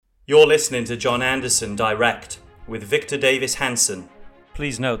You're listening to John Anderson Direct with Victor Davis Hanson.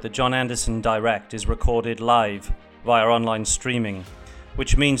 Please note that John Anderson Direct is recorded live via online streaming,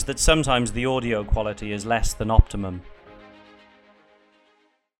 which means that sometimes the audio quality is less than optimum.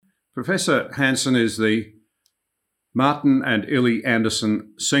 Professor Hanson is the Martin and Illie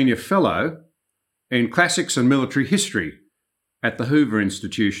Anderson Senior Fellow in Classics and Military History at the Hoover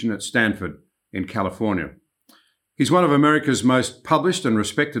Institution at Stanford in California. He's one of America's most published and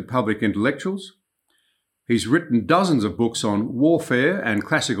respected public intellectuals. He's written dozens of books on warfare and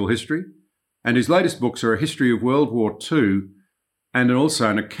classical history, and his latest books are a history of World War II and also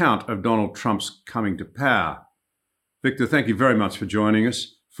an account of Donald Trump's coming to power. Victor, thank you very much for joining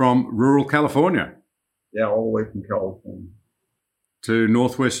us from rural California. Yeah, all the way from California to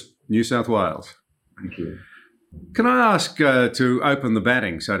northwest New South Wales. Thank you. Can I ask to open the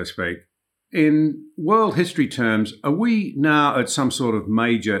batting, so to speak? In world history terms, are we now at some sort of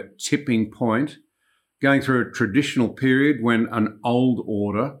major tipping point, going through a traditional period when an old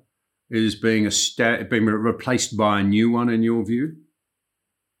order is being replaced by a new one, in your view?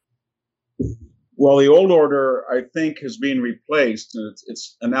 Well, the old order, I think, has been replaced, and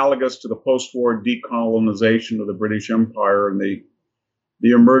it's analogous to the post-war decolonization of the British Empire and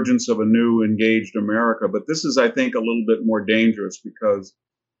the emergence of a new engaged America. But this is, I think, a little bit more dangerous because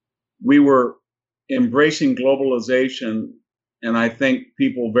we were embracing globalization, and I think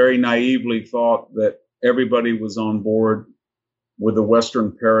people very naively thought that everybody was on board with the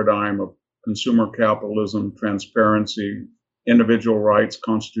Western paradigm of consumer capitalism, transparency, individual rights,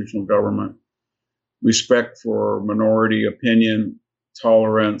 constitutional government, respect for minority opinion,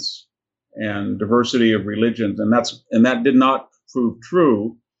 tolerance, and diversity of religions. And that did not prove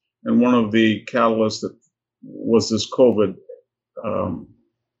true. And one of the catalysts that was this COVID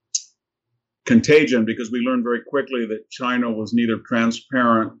contagion, because we learned very quickly that China was neither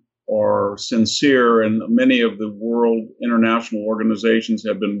transparent or sincere, and many of the world international organizations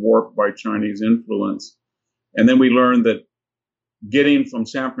have been warped by Chinese influence. And then we learned that getting from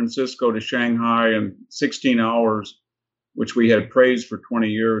San Francisco to Shanghai in 16 hours, which we had praised for 20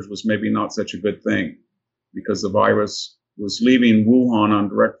 years, was maybe not such a good thing, because the virus was leaving Wuhan on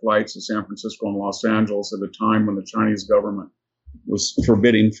direct flights to San Francisco and Los Angeles at a time when the Chinese government was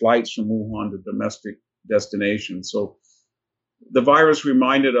forbidding flights from Wuhan to domestic destinations. So the virus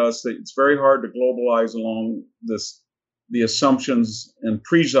reminded us that it's very hard to globalize along the assumptions and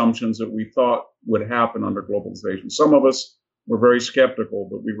presumptions that we thought would happen under globalization. Some of us were very skeptical,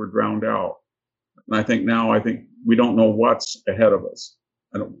 but we were drowned out. And I think we don't know what's ahead of us.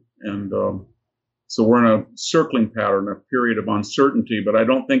 So we're in a circling pattern, a period of uncertainty, but I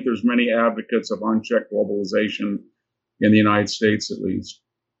don't think there's many advocates of unchecked globalization in the United States, at least.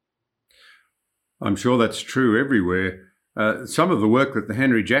 I'm sure that's true everywhere. Some of the work that the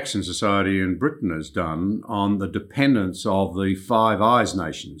Henry Jackson Society in Britain has done on the dependence of the Five Eyes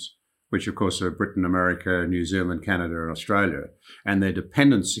nations, which of course are Britain, America, New Zealand, Canada, and Australia, and their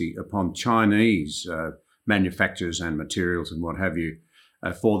dependency upon Chinese manufacturers and materials and what have you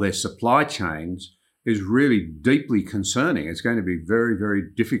for their supply chains, is really deeply concerning. It's going to be very, very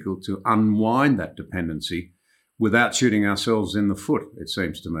difficult to unwind that dependency without shooting ourselves in the foot, it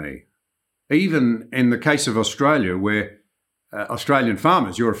seems to me. Even in the case of Australia, where Australian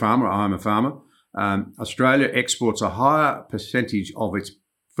farmers, you're a farmer, I'm a farmer, Australia exports a higher percentage of its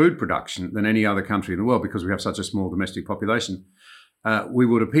food production than any other country in the world because we have such a small domestic population. We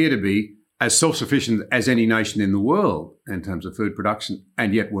would appear to be as self-sufficient as any nation in the world in terms of food production,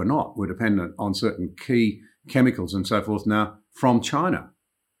 and yet we're not. We're dependent on certain key chemicals and so forth now from China.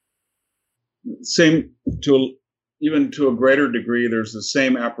 Even to a greater degree, there's the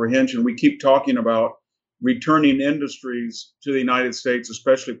same apprehension. We keep talking about returning industries to the United States,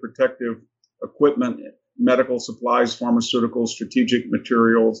 especially protective equipment, medical supplies, pharmaceuticals, strategic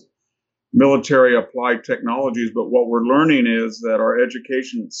materials, military applied technologies. But what we're learning is that our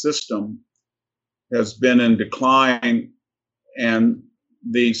education system has been in decline, and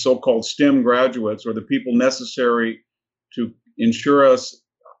the so-called STEM graduates, or the people necessary to ensure us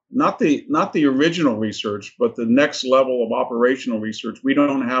not the original research, but the next level of operational research. We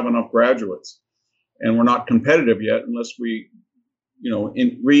don't have enough graduates, and we're not competitive yet unless we,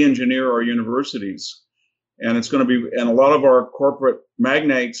 re-engineer our universities. And it's going to be, and a lot of our corporate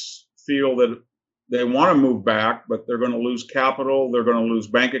magnates feel that they want to move back, but they're going to lose capital, they're going to lose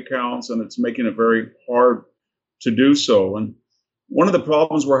bank accounts, and it's making it very hard to do so. And one of the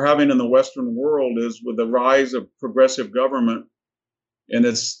problems we're having in the Western world is with the rise of progressive government and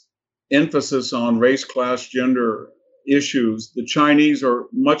its emphasis on race, class, gender issues. The Chinese are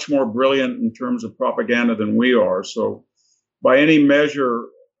much more brilliant in terms of propaganda than we are. So by any measure,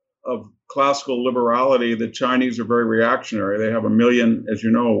 of classical liberality, the Chinese are very reactionary. They have 1 million, as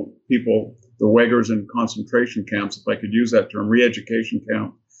you know, people, the Uyghurs in concentration camps, if I could use that term, re-education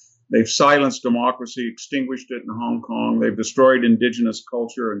camp. They've silenced democracy, extinguished it in Hong Kong. They've destroyed indigenous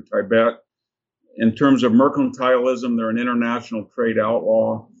culture in Tibet. In terms of mercantilism, they're an international trade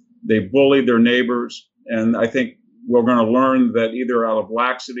outlaw. They bullied their neighbors. And I think we're going to learn that either out of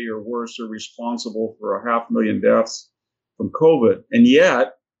laxity or worse, they're responsible for 500,000 deaths from COVID. And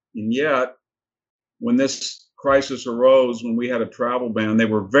yet, when this crisis arose, when we had a travel ban, they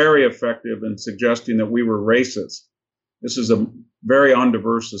were very effective in suggesting that we were racist. This is a very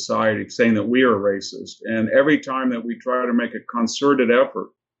undiverse society saying that we are racist. And every time that we try to make a concerted effort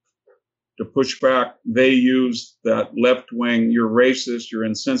to push back, they use that left wing, you're racist, you're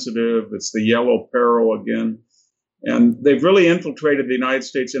insensitive, it's the yellow peril again. And they've really infiltrated the United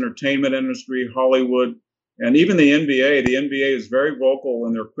States entertainment industry, Hollywood, and even the NBA. The NBA is very vocal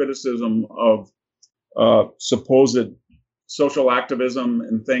in their criticism of supposed social activism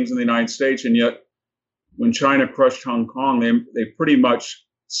and things in the United States. And yet, when China crushed Hong Kong, they pretty much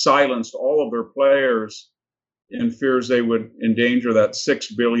silenced all of their players in fears they would endanger that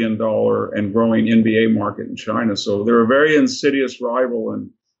 $6 billion and growing NBA market in China. So they're a very insidious rival, and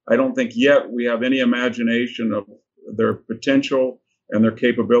I don't think yet we have any imagination of their potential and their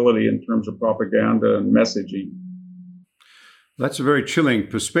capability in terms of propaganda and messaging. That's a very chilling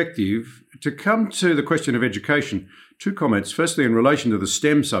perspective. To come to the question of education, 2 comments. Firstly, in relation to the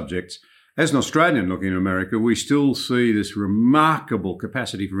STEM subjects, as an Australian looking at America, we still see this remarkable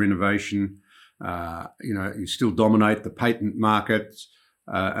capacity for innovation. You still dominate the patent markets,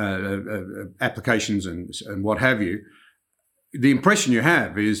 applications and what have you. The impression you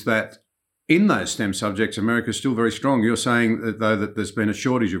have is that in those STEM subjects, America is still very strong. You're saying that, though, that there's been a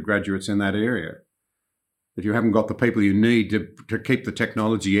shortage of graduates in that area, that you haven't got the people you need to keep the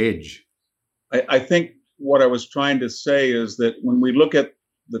technology edge. I think what I was trying to say is that when we look at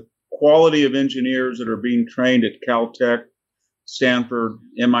the quality of engineers that are being trained at Caltech, Stanford,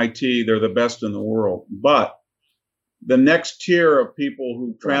 MIT, they're the best in the world. But the next tier of people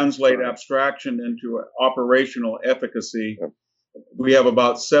who translate abstraction into operational efficacy, we have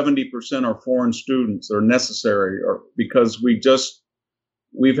about 70% are foreign students that are necessary, or because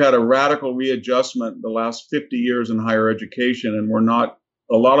we've had a radical readjustment the last 50 years in higher education, and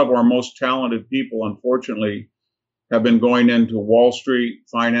a lot of our most talented people, unfortunately, have been going into Wall Street,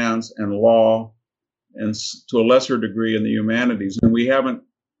 finance, and law, and to a lesser degree in the humanities. And we haven't,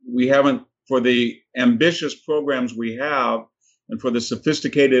 for the ambitious programs we have and for the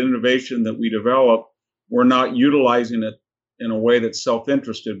sophisticated innovation that we develop, we're not utilizing it in a way that's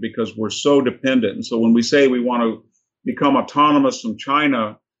self-interested because we're so dependent. And so when we say we want to become autonomous from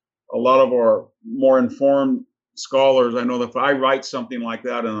China, a lot of our more informed scholars, I know that if I write something like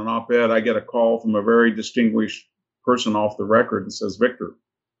that in an op-ed, I get a call from a very distinguished person off the record that says, Victor,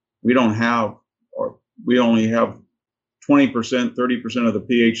 we only have 20%, 30% of the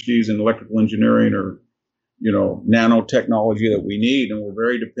PhDs in electrical engineering or, nanotechnology that we need. And we're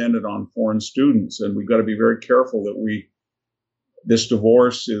very dependent on foreign students. And we've got to be very careful that this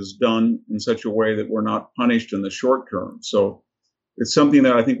divorce is done in such a way that we're not punished in the short term. So it's something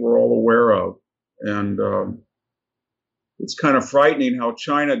that I think we're all aware of. And it's kind of frightening how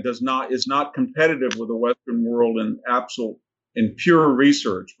China is not competitive with the Western world in pure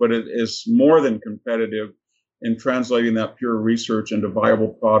research, but it is more than competitive in translating that pure research into viable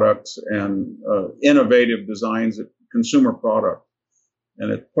products and innovative designs of consumer product.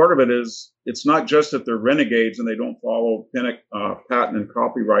 And part of it is, it's not just that they're renegades and they don't follow patent and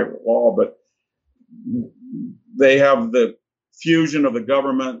copyright law, but they have the fusion of the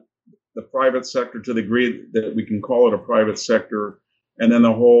government, the private sector to the degree that we can call it a private sector, and then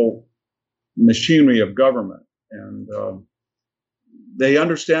the whole machinery of government. And they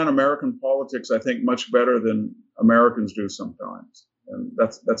understand American politics, I think, much better than Americans do sometimes. And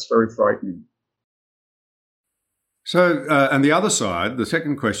that's very frightening. So, and the other side, the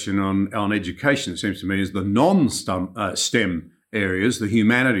second question on education, it seems to me, is the non-STEM areas, the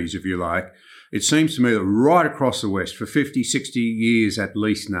humanities, if you like. It seems to me that right across the West, for 50, 60 years at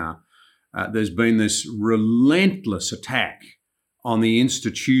least now, there's been this relentless attack on the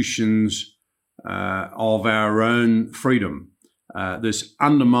institutions of our own freedom, this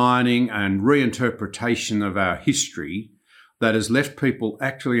undermining and reinterpretation of our history that has left people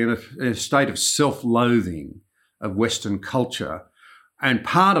actually in a state of self-loathing of Western culture. And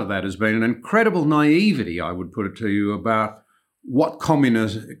part of that has been an incredible naivety, I would put it to you, about what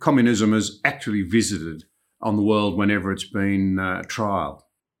communism has actually visited on the world whenever it's been trialed.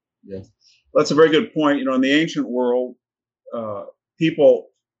 Yeah, that's a very good point. In the ancient world, people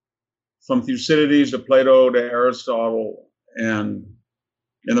from Thucydides to Plato to Aristotle, and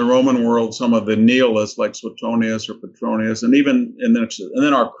in the Roman world, some of the nihilists like Suetonius or Petronius, and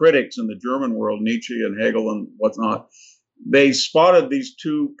then our critics in the German world, Nietzsche and Hegel and whatnot, they spotted these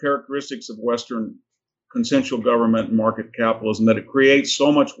two characteristics of Western consensual government and market capitalism, that it creates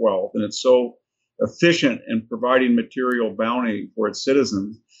so much wealth and it's so efficient in providing material bounty for its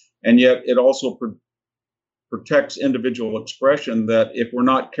citizens, and yet it also protects individual expression, that if we're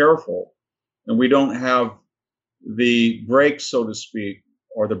not careful and we don't have the brakes, so to speak,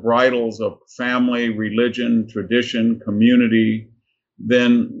 or the bridles of family, religion, tradition, community,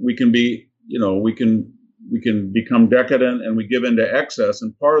 then we can be, we can become decadent and we give into excess.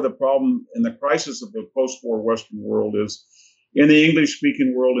 And part of the problem in the crisis of the post-war Western world is, in the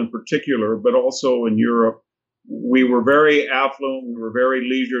English-speaking world in particular, but also in Europe, we were very affluent, we were very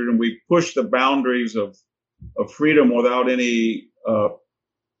leisured, and we pushed the boundaries of freedom without any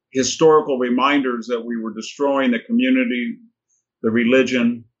historical reminders that we were destroying the community, the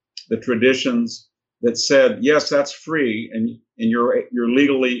religion, the traditions that said, yes, that's free, and you're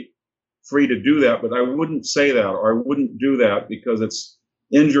legally free to do that, but I wouldn't say that, or I wouldn't do that because it's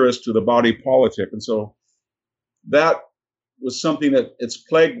injurious to the body politic. And so that was something that it's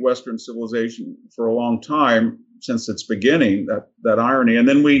plagued Western civilization for a long time, since its beginning, that irony. And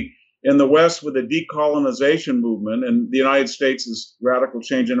then we, in the West, with the decolonization movement and the United States' radical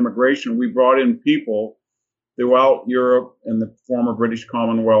change in immigration, we brought in people throughout Europe and the former British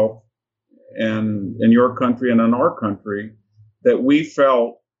Commonwealth and in your country and in our country, that we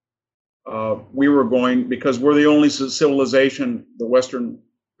felt we were going, because we're the only civilization, the Western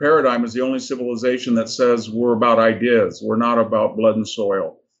paradigm is the only civilization that says we're about ideas. We're not about blood and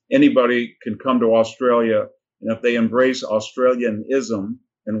soil. Anybody can come to Australia, and if they embrace Australianism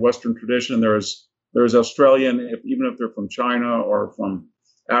and Western tradition, there's Australian, even if they're from China or from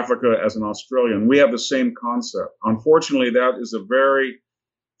Africa, as an Australian. We have the same concept. Unfortunately, that is a very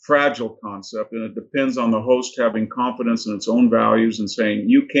fragile concept, and it depends on the host having confidence in its own values and saying,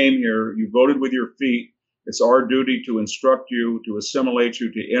 you came here, you voted with your feet, it's our duty to instruct you, to assimilate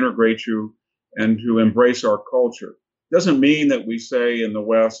you, to integrate you, and to embrace our culture. It doesn't mean that we say in the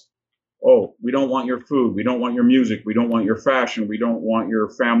West, oh, we don't want your food, we don't want your music, we don't want your fashion, we don't want your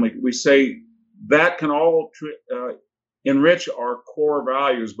family. We say that can all enrich our core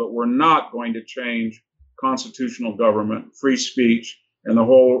values, but we're not going to change constitutional government, free speech, and the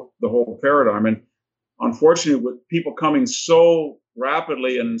whole paradigm. And unfortunately, with people coming so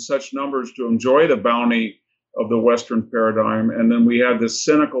rapidly and in such numbers to enjoy the bounty of the Western paradigm, and then we had this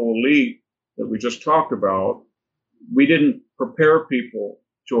cynical elite that we just talked about, we didn't prepare people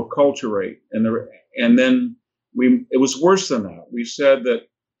to acculturate. And then it was worse than that. We said that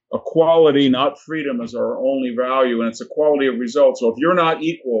equality, not freedom, is our only value, and it's equality of results. So if you're not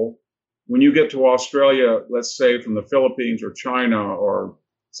equal when you get to Australia, let's say from the Philippines or China or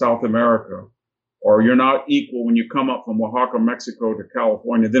South America, or you're not equal when you come up from Oaxaca, Mexico to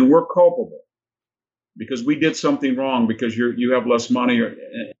California, then we're culpable because we did something wrong, because you have less money.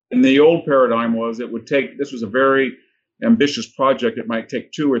 And the old paradigm was this was a very ambitious project. It might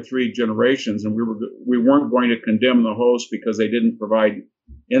take 2 or 3 generations, and we weren't going to condemn the host because they didn't provide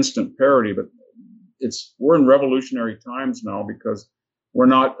instant parity. But we're in revolutionary times now, because we're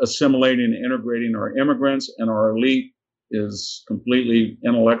not assimilating and integrating our immigrants, and our elite is completely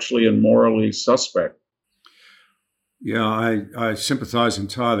intellectually and morally suspect. Yeah, I sympathize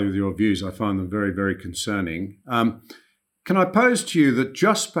entirely with your views. I find them very, very concerning. Can I pose to you that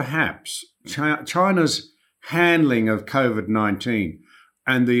just perhaps China's handling of COVID-19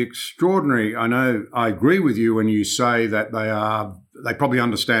 and the extraordinary, I agree with you when you say that they probably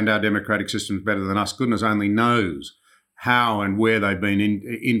understand our democratic systems better than us. Goodness only knows how and where they've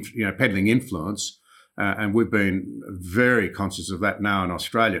been peddling influence. And we've been very conscious of that now in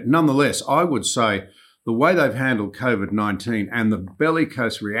Australia. Nonetheless, I would say the way they've handled COVID-19 and the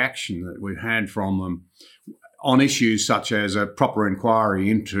bellicose reaction that we've had from them on issues such as a proper inquiry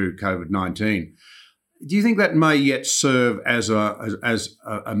into COVID-19, do you think that may yet serve as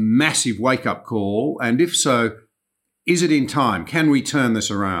a massive wake-up call? And if so, is it in time? Can we turn this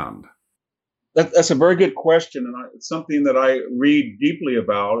around? That's a very good question, and it's something that I read deeply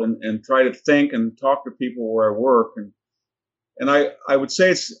about and try to think and talk to people where I work. And I would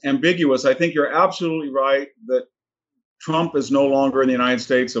say it's ambiguous. I think you're absolutely right that Trump is no longer in the United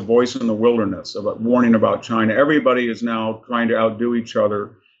States a voice in the wilderness about warning about China. Everybody is now trying to outdo each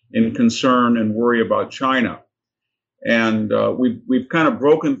other in concern and worry about China. And we've kind of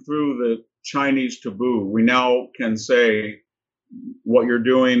broken through the Chinese taboo. We now can say, what you're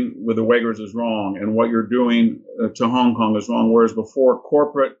doing with the Uyghurs is wrong, and what you're doing to Hong Kong is wrong. Whereas before,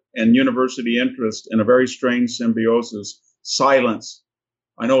 corporate and university interest in a very strange symbiosis, silence.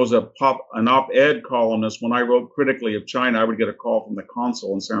 I know as an op-ed columnist, when I wrote critically of China, I would get a call from the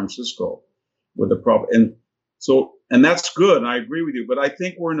consul in San Francisco with a problem. And that's good, and I agree with you. But I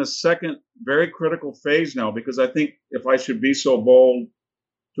think we're in a second very critical phase now, because I think if I should be so bold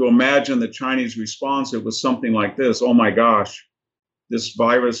to imagine the Chinese response, it was something like this. Oh my gosh, this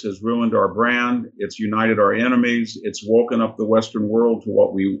virus has ruined our brand. It's united our enemies. It's woken up the Western world to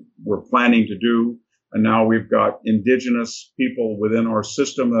what we were planning to do. And now we've got indigenous people within our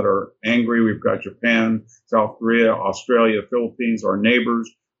system that are angry. We've got Japan, South Korea, Australia, Philippines, our neighbors.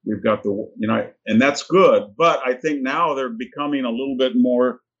 We've got and that's good. But I think now they're becoming a little bit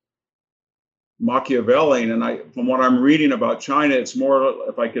more Machiavellian. And from what I'm reading about China, it's more,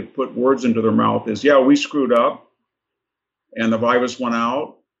 if I could put words into their mouth, is, yeah, we screwed up and the virus went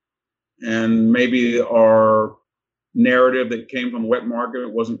out. And maybe our narrative that came from the wet market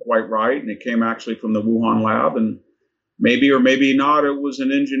wasn't quite right, and it came actually from the Wuhan lab, and maybe or maybe not, it was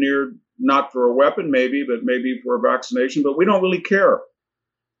an engineered, not for a weapon maybe, but maybe for a vaccination, but we don't really care.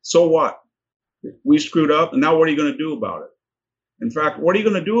 So what? We screwed up, and now what are you going to do about it? In fact, what are you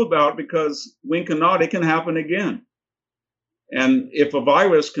going to do about it? Because wink and nod, it can happen again. And if a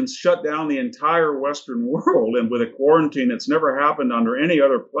virus can shut down the entire Western world, and with a quarantine that's never happened under any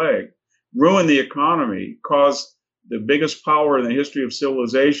other plague, ruin the economy, cause the biggest power in the history of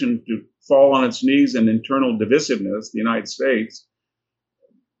civilization to fall on its knees in internal divisiveness, the United States,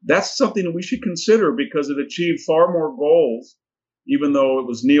 that's something that we should consider, because it achieved far more goals, even though it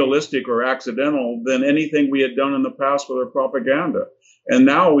was nihilistic or accidental, than anything we had done in the past with our propaganda. And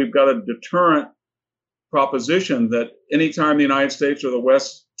now we've got a deterrent proposition that anytime the United States or the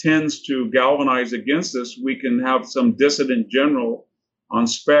West tends to galvanize against this, we can have some dissident general on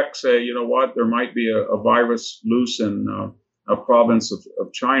spec say, you know what, there might be a virus loose in a province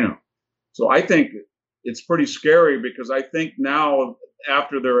of China. So I think it's pretty scary, because I think now,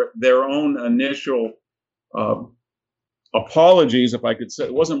 after their own initial apologies, if I could say,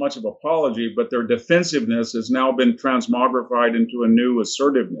 it wasn't much of an apology, but their defensiveness has now been transmogrified into a new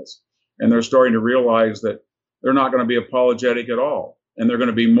assertiveness. And they're starting to realize that they're not going to be apologetic at all. And they're going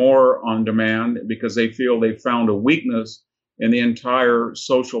to be more on demand, because they feel they've found a weakness in the entire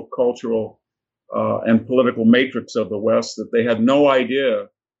social, cultural, and political matrix of the West that they had no idea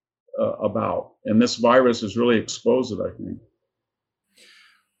about. And this virus has really exposed it, I think.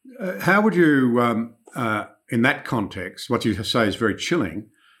 How would you, in that context, what you say is very chilling,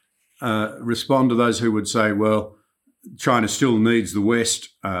 respond to those who would say, well, China still needs the West.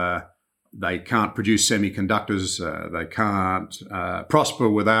 They can't produce semiconductors. They can't prosper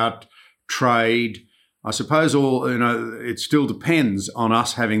without trade. I suppose it still depends on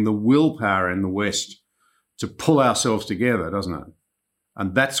us having the willpower in the West to pull ourselves together, doesn't it?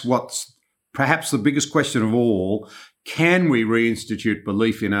 And that's what's perhaps the biggest question of all. Can we reinstitute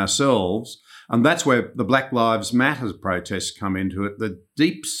belief in ourselves? And that's where the Black Lives Matter protests come into it. The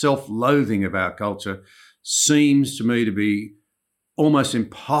deep self-loathing of our culture seems to me to be almost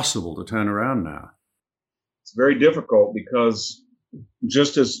impossible to turn around now. It's very difficult, because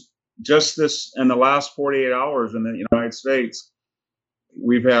just this in the last 48 hours in the United States,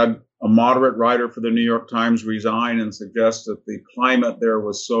 we've had a moderate writer for the New York Times resign and suggest that the climate there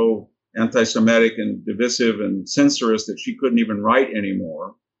was so anti-Semitic and divisive and censorious that she couldn't even write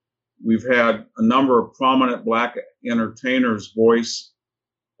anymore. We've had a number of prominent Black entertainers voice,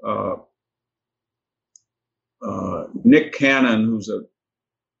 Nick Cannon, who's an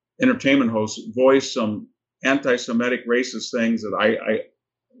entertainment host, voice some anti-Semitic racist things that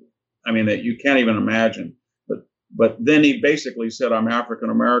I mean, that you can't even imagine. But then he basically said, I'm African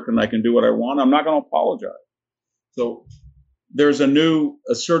American, I can do what I want, I'm not going to apologize. So there's a new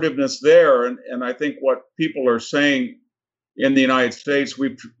assertiveness there. And I think what people are saying in the United States,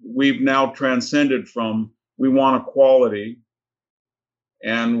 we've now transcended from, we want equality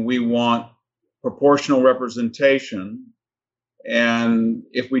and we want proportional representation. And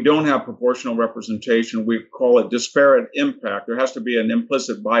if we don't have proportional representation, we call it disparate impact. There has to be an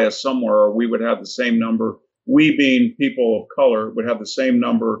implicit bias somewhere, or we would have the same number. We, being people of color, would have the same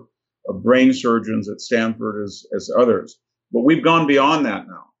number of brain surgeons at Stanford as others. But we've gone beyond that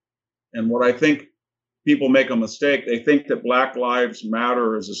now. And what I think people make a mistake, they think that Black Lives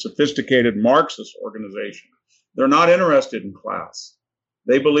Matter is a sophisticated Marxist organization. They're not interested in class.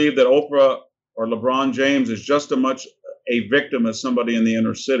 They believe that Oprah or LeBron James is just as much a victim as somebody in the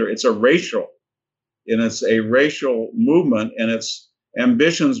inner city. It's a racial movement, and its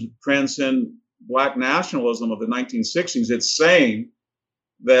ambitions transcend black nationalism of the 1960s, it's saying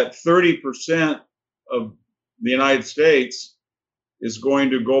that 30% of the United States is going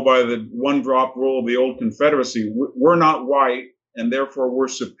to go by the one drop rule of the old Confederacy. We're not white, and therefore we're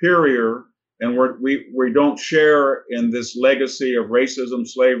superior, and we don't share in this legacy of racism,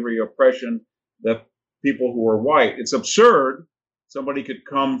 slavery, oppression that people who are white. It's absurd. Somebody could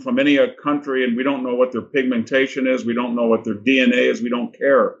come from any country, and we don't know what their pigmentation is. We don't know what their DNA is. We don't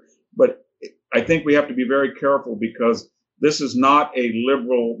care. But I think we have to be very careful, because this is not a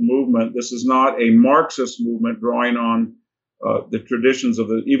liberal movement. This is not a Marxist movement drawing on the traditions of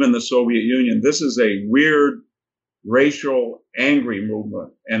even the Soviet Union. This is a weird, racial, angry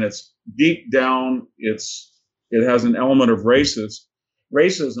movement, and it's deep down. It has an element of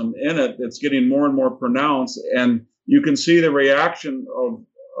racism in it that's getting more and more pronounced, and you can see the reaction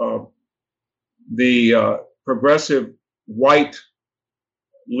of the progressive white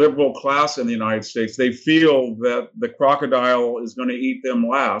liberal class in the United States. They feel that the crocodile is going to eat them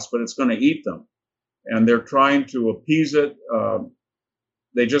last, but it's going to eat them. And they're trying to appease it.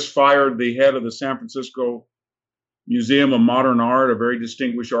 They just fired the head of the San Francisco Museum of Modern Art, a very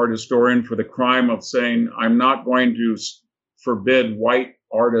distinguished art historian, for the crime of saying, I'm not going to forbid white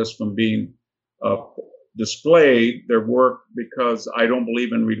artists from being displayed their work because I don't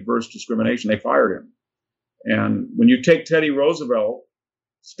believe in reverse discrimination. They fired him. And when you take Teddy Roosevelt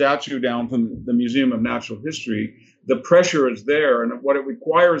statue down from the Museum of Natural History, the pressure is there. And what it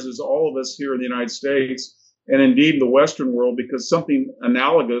requires is all of us here in the United States, and indeed the Western world, because something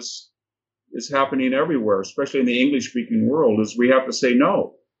analogous is happening everywhere, especially in the English-speaking world, is we have to say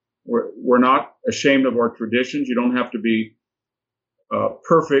no. We're not ashamed of our traditions. You don't have to be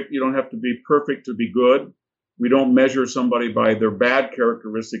perfect. You don't have to be perfect to be good. We don't measure somebody by their bad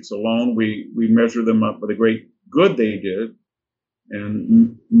characteristics alone. We measure them up by the great good they did.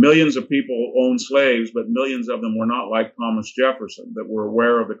 And millions of people owned slaves, but millions of them were not like Thomas Jefferson, that were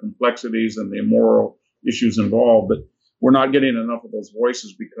aware of the complexities and the immoral issues involved. But we're not getting enough of those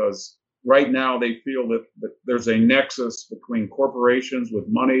voices, because right now they feel that there's a nexus between corporations with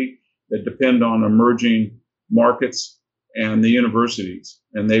money that depend on emerging markets and the universities.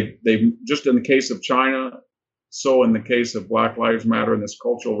 And they've just, in the case of China, so in the case of Black Lives Matter and this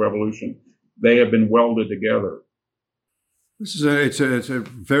cultural revolution, they have been welded together. It's a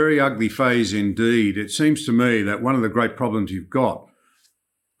very ugly phase indeed. It seems to me that one of the great problems you've got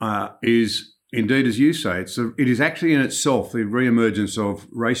is, indeed, as you say, it is actually in itself the reemergence of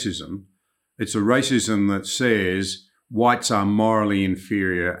racism. It's a racism that says whites are morally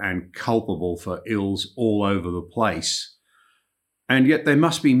inferior and culpable for ills all over the place. And yet there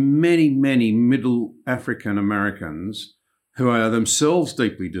must be many, many middle African Americans who are themselves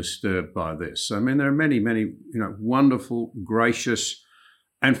deeply disturbed by this. I mean, there are many, many, wonderful, gracious,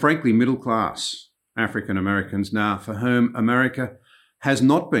 and frankly, middle-class African Americans now for whom America has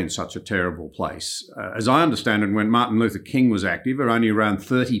not been such a terrible place. As I understand it, when Martin Luther King was active, only around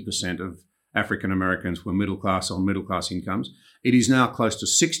 30% of African Americans were middle-class on middle-class incomes. It is now close to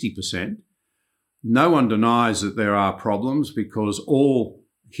 60%. No one denies that there are problems, because all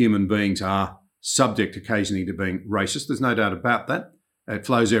human beings are subject occasionally to being racist. There's no doubt about that. It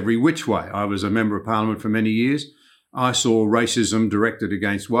flows every which way. I was a member of Parliament for many years. I saw racism directed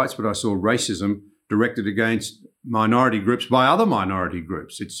against whites, but I saw racism directed against minority groups by other minority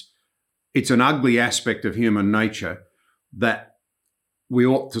groups. It's an ugly aspect of human nature that we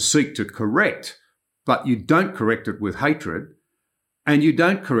ought to seek to correct, but you don't correct it with hatred, and you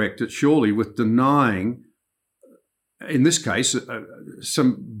don't correct it surely with denying, in this case,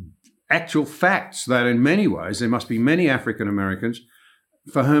 some actual facts that in many ways there must be many African Americans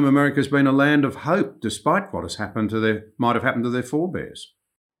for whom America's been a land of hope, despite what has happened might have happened to their forebears.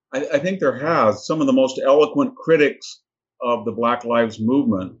 I think there has. Some of the most eloquent critics of the Black Lives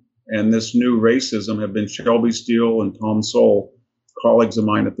Movement and this new racism have been Shelby Steele and Tom Sowell, colleagues of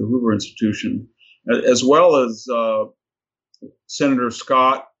mine at the Hoover Institution, as well as Senator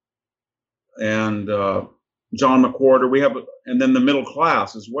Scott and John McWhorter. And then the middle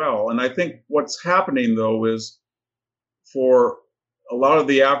class as well. And I think what's happening, though, is for a lot of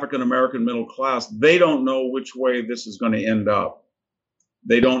the African American middle class, they don't know which way this is going to end up.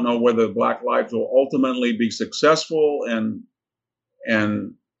 They don't know whether Black lives will ultimately be successful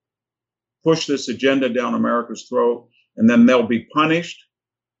and push this agenda down America's throat, and then they'll be punished.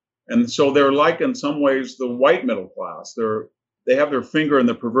 And so they're like, in some ways, the white middle class. They have their finger in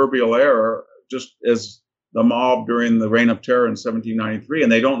the proverbial air, just as the mob during the Reign of Terror in 1793,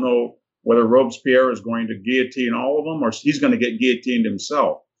 and they don't know whether Robespierre is going to guillotine all of them or he's going to get guillotined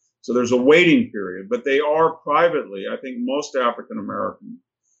himself. So there's a waiting period, but they are privately, I think most African Americans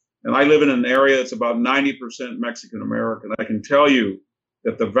And I live in an area that's about 90% Mexican American. I can tell you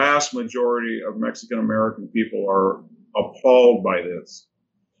that the vast majority of Mexican American people are appalled by this.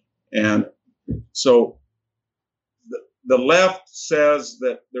 And so the left says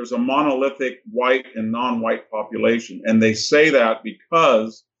that there's a monolithic white and non-white population. And they say that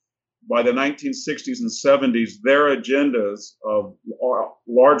because by the 1960s and 70s, their agendas of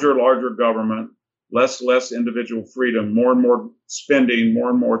larger government, less individual freedom, more and more spending, more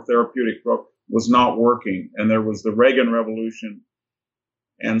and more therapeutic growth was not working. And there was the Reagan Revolution.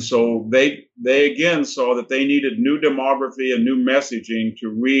 And so they again saw that they needed new demography and new messaging to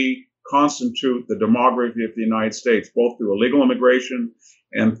reconstitute the demography of the United States, both through illegal immigration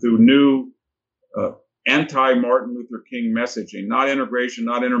and through new anti-Martin Luther King messaging, not integration,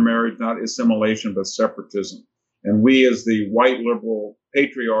 not intermarriage, not assimilation, but separatism. And we as the white liberal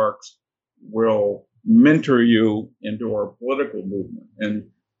patriarchs will mentor you into our political movement. And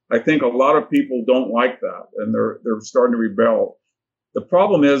I think a lot of people don't like that, and they're starting to rebel. The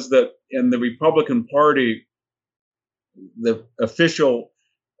problem is that in the Republican Party, the official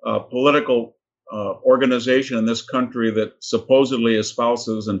political organization in this country that supposedly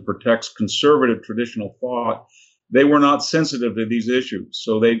espouses and protects conservative traditional thought, they were not sensitive to these issues.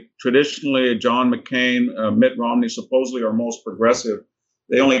 So they traditionally, John McCain, Mitt Romney, supposedly are most progressive.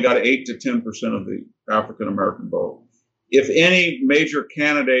 They only got 8 to 10% of the African American vote. If any major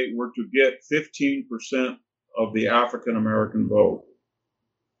candidate were to get 15% of the African American vote,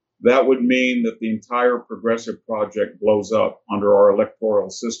 that would mean that the entire progressive project blows up under our electoral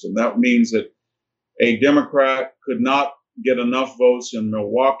system. That means that a Democrat could not get enough votes in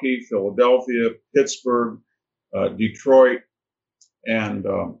Milwaukee, Philadelphia, Pittsburgh, Detroit, and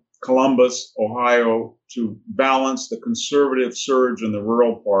Columbus, Ohio, to balance the conservative surge in the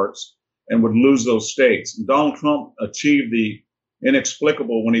rural parts, and would lose those states. And Donald Trump achieved the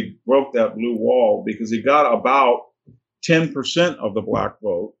inexplicable when he broke that blue wall, because he got about 10% of the black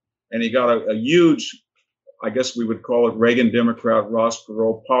vote, and he got a huge, I guess we would call it Reagan Democrat, Ross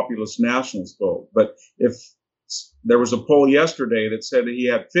Perot populist nationalist vote. But if there was a poll yesterday that said that he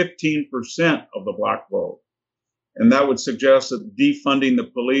had 15% of the black vote, and that would suggest that defunding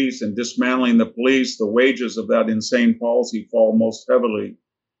the police and dismantling the police, the wages of that insane policy fall most heavily,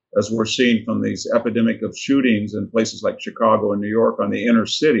 as we're seeing from these epidemic of shootings in places like Chicago and New York on the inner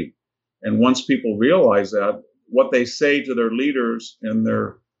city. And once people realize that, what they say to their leaders and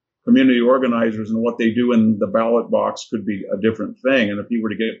their community organizers and what they do in the ballot box could be a different thing. And if he were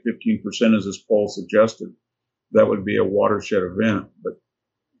to get 15%, as this poll suggested, that would be a watershed event. But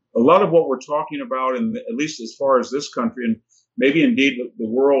a lot of what we're talking about, and at least as far as this country, and maybe indeed the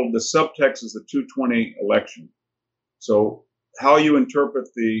world, the subtext is the 220 election. So how you interpret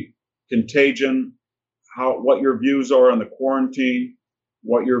the contagion, what your views are on the quarantine,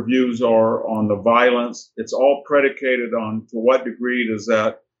 what your views are on the violence, it's all predicated on to what degree does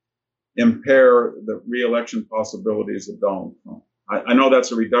that impair the re-election possibilities of Donald Trump. I know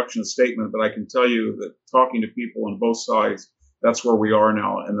that's a reductionist statement, but I can tell you that talking to people on both sides, that's where we are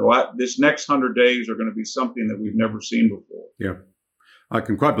now. And this next 100 days are going to be something that we've never seen before. Yeah, I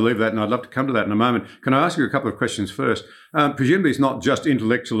can quite believe that, and I'd love to come to that in a moment. Can I ask you a couple of questions first? Presumably it's not just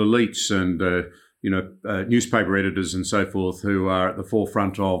intellectual elites and newspaper editors and so forth who are at the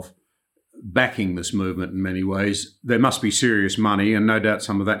forefront of backing this movement in many ways. There must be serious money, and no doubt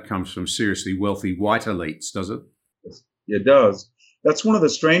some of that comes from seriously wealthy white elites, does it? It does. That's one of the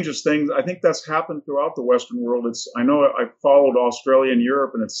strangest things. I think that's happened throughout the Western world. I know I followed Australia and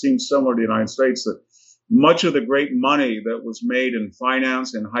Europe, and it seems similar to the United States, that much of the great money that was made in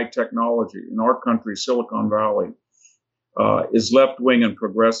finance and high technology in our country, Silicon Valley, is left-wing and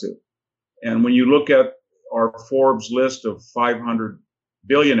progressive. And when you look at our Forbes list of 500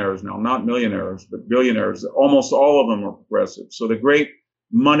 billionaires now, not millionaires, but billionaires, almost all of them are progressive. So the great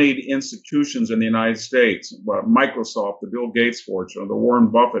moneyed institutions in the United States, Microsoft, the Bill Gates fortune, or the Warren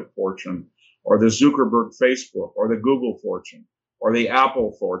Buffett fortune, or the Zuckerberg Facebook, or the Google fortune, or the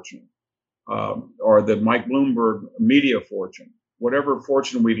Apple fortune, or the Mike Bloomberg media fortune, whatever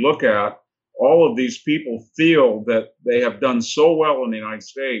fortune we look at, all of these people feel that they have done so well in the United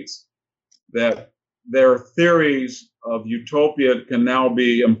States that their theories of utopia can now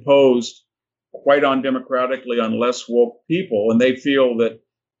be imposed quite undemocratically on less woke people, and they feel that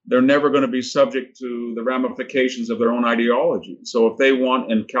they're never going to be subject to the ramifications of their own ideology. So if they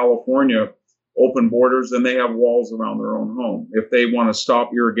want in California open borders, then they have walls around their own home. If they want to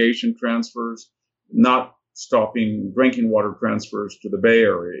stop irrigation transfers, not stopping drinking water transfers to the Bay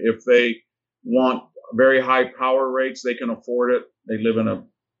Area. If they want very high power rates, they can afford it. They live in a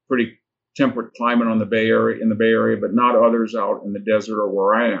pretty temperate climate in the Bay Area, but not others out in the desert or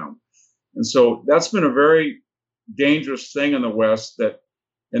where I am. And so that's been a very dangerous thing in the West, that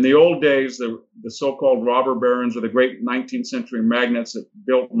in the old days, the so-called robber barons or the great 19th century magnates that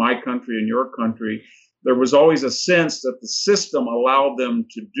built my country and your country, there was always a sense that the system allowed them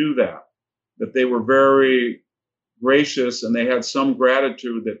to do that they were very gracious and they had some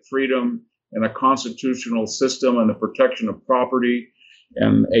gratitude that freedom and a constitutional system and the protection of property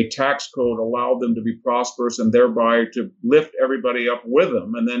and a tax code allowed them to be prosperous and thereby to lift everybody up with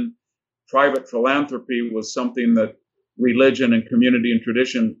them. And then private philanthropy was something that religion and community and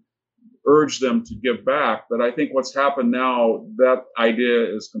tradition urged them to give back. But I think what's happened now, that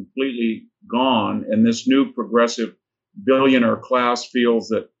idea is completely gone. And this new progressive billionaire class feels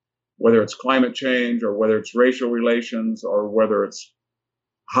that whether it's climate change or whether it's racial relations or whether it's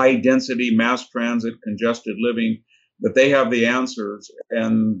high density mass transit, congested living, that they have the answers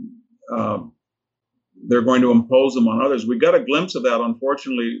and they're going to impose them on others. We got a glimpse of that,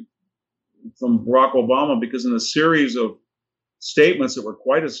 unfortunately, from Barack Obama, because in a series of statements that were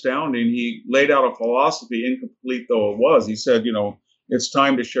quite astounding, he laid out a philosophy, incomplete though it was. He said, it's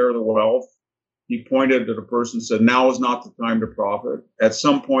time to share the wealth. He pointed at a person and said, now is not the time to profit. At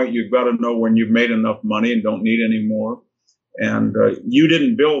some point, you've got to know when you've made enough money and don't need any more. And you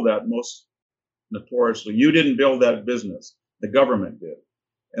didn't build that, most notoriously. You didn't build that business. The government did.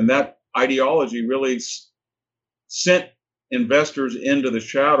 And that ideology really sent investors into the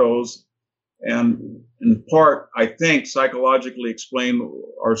shadows and in part, I think, psychologically explained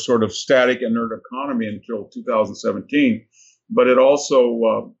our sort of static inert economy until 2017. But it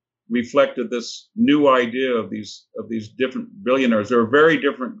also reflected this new idea of these different billionaires. They're a very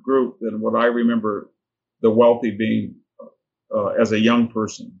different group than what I remember the wealthy being as a young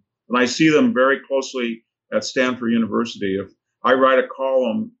person. And I see them very closely at Stanford University. If I write a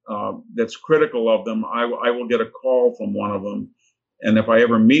column that's critical of them, I will get a call from one of them. And if I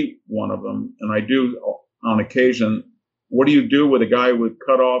ever meet one of them, and I do on occasion, what do you do with a guy with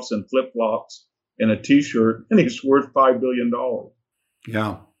cutoffs and flip-flops and a T-shirt, and he's worth $5 billion?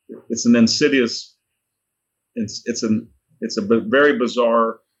 Yeah. It's an insidious, it's a very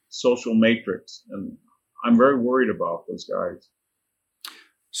bizarre social matrix. And I'm very worried about those guys.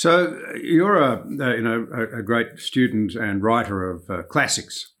 So you're a great student and writer of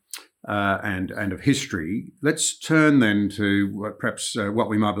classics and of history. Let's turn then to perhaps what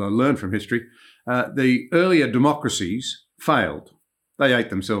we might be able to learn from history. The earlier democracies failed. They ate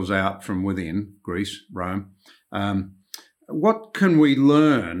themselves out from within, Greece, Rome. What can we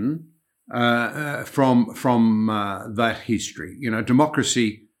learn from that history?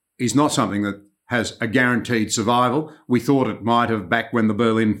 Democracy is not something that has a guaranteed survival. We thought it might have back when the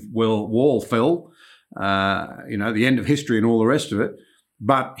Berlin Wall fell, the end of history and all the rest of it.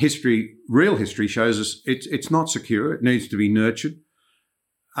 But real history shows us it's not secure. It needs to be nurtured.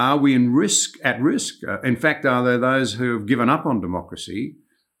 Are we at risk? In fact, are there those who have given up on democracy,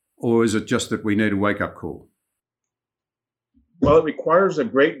 or is it just that we need a wake-up call? Well, it requires a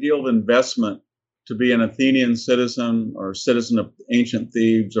great deal of investment to be an Athenian citizen or a citizen of ancient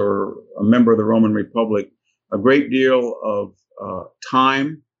Thebes or a member of the Roman Republic, a great deal of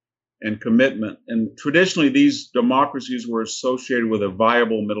time and commitment. And traditionally, these democracies were associated with a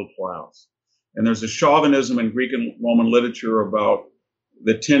viable middle class. And there's a chauvinism in Greek and Roman literature about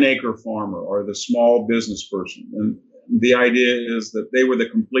the 10-acre farmer or the small business person. And the idea is that they were the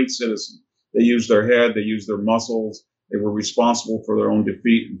complete citizen. They used their head, they used their muscles, they were responsible for their own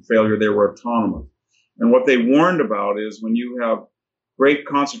defeat and failure, they were autonomous. And what they warned about is when you have great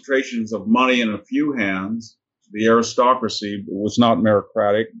concentrations of money in a few hands, the aristocracy was not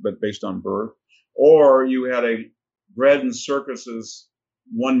meritocratic, but based on birth, or you had a bread and circuses,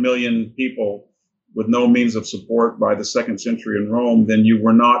 1 million people with no means of support by the 2nd century in Rome, then you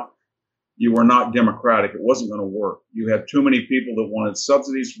were not democratic. It wasn't going to work. You had too many people that wanted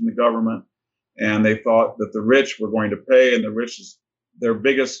subsidies from the government, and they thought that the rich were going to pay, and the rich is their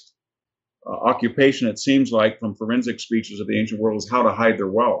biggest occupation, it seems like, from forensic speeches of the ancient world, is how to hide their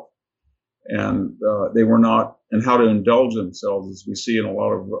wealth. And they were not, and how to indulge themselves, as we see in a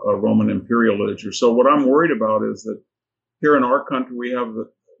lot of Roman imperial literature. So what I'm worried about is that here in our country, we have the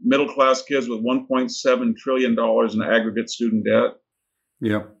middle-class kids with $1.7 trillion in aggregate student debt.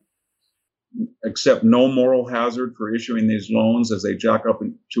 Yeah. Accept no moral hazard for issuing these loans as they jack up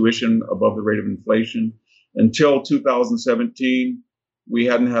in tuition above the rate of inflation. Until 2017, we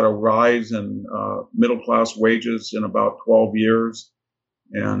hadn't had a rise in middle-class wages in about 12 years.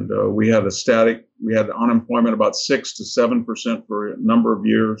 And we had unemployment about 6 to 7% for a number of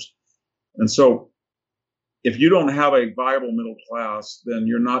years. And so if you don't have a viable middle class, then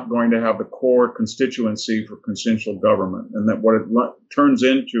you're not going to have the core constituency for consensual government. And that what it turns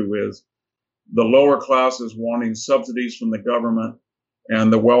into is the lower classes wanting subsidies from the government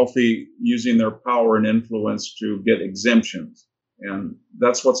and the wealthy using their power and influence to get exemptions. And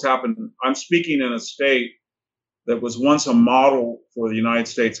that's what's happened. I'm speaking in a state that was once a model for the United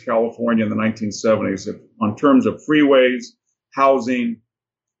States, California, in the 1970s, on terms of freeways, housing,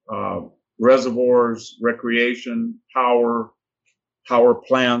 reservoirs, recreation, power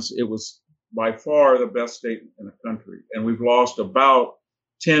plants. It was by far the best state in the country. And we've lost about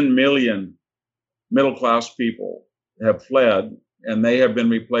 10 million middle-class people have fled, and they have been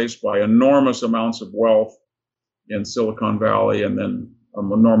replaced by enormous amounts of wealth in Silicon Valley, and then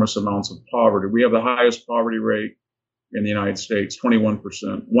enormous amounts of poverty. We have the highest poverty rate in the United States, 21%.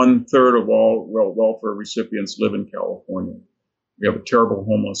 1/3 of all welfare recipients live in California. We have a terrible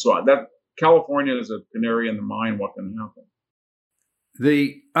homeless. So that California is a canary in the mine. What can happen?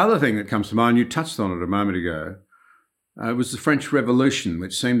 The other thing that comes to mind, you touched on it a moment ago, was the French Revolution,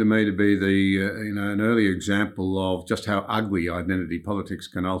 which seemed to me to be an early example of just how ugly identity politics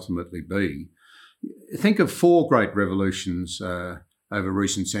can ultimately be. Think of 4 great revolutions over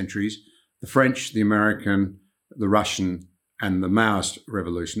recent centuries: the French, the American, the Russian, and the Maoist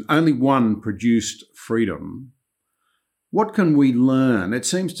revolution. Only one produced freedom. What can we learn? It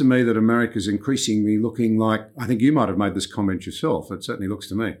seems to me that America is increasingly looking like, I think you might have made this comment yourself, it certainly looks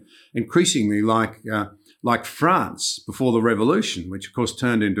to me, increasingly like France before the revolution, which of course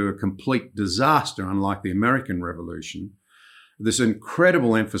turned into a complete disaster, unlike the American Revolution. This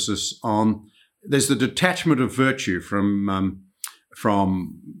incredible emphasis on, there's the detachment of virtue from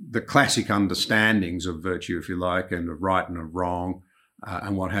the classic understandings of virtue, if you like, and of right and of wrong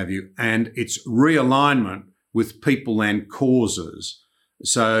and what have you, and its realignment with people and causes.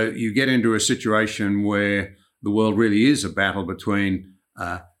 So you get into a situation where the world really is a battle between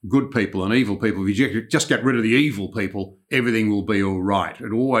good people and evil people. If you just get rid of the evil people, everything will be all right.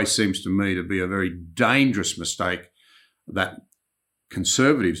 It always seems to me to be a very dangerous mistake that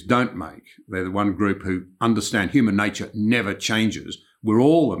conservatives don't make. They're the one group who understand human nature never changes. We're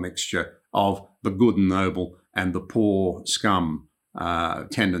all a mixture of the good and noble and the poor scum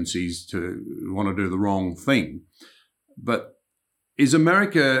tendencies to want to do the wrong thing. But is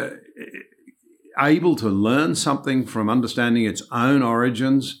America able to learn something from understanding its own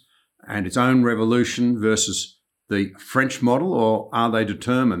origins and its own revolution versus the French model, or are they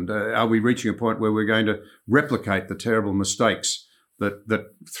determined? Are we reaching a point where we're going to replicate the terrible mistakes that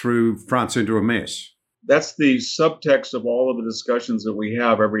threw France into a mess? That's the subtext of all of the discussions that we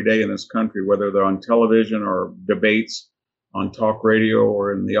have every day in this country, whether they're on television or debates on talk radio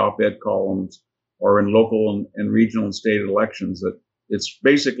or in the op-ed columns or in local and regional and state elections. That it's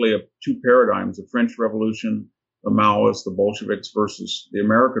basically 2 paradigms: the French Revolution, the Maoists, the Bolsheviks, versus the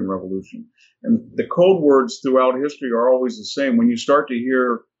American Revolution. And the code words throughout history are always the same. When you start to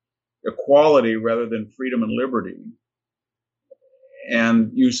hear equality rather than freedom and liberty,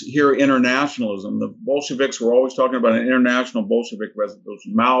 and you hear internationalism, the Bolsheviks were always talking about an international Bolshevik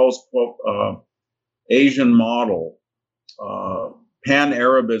revolution. Mao's Asian model,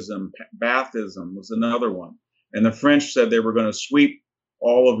 Pan-Arabism, Baathism was another one. And the French said they were going to sweep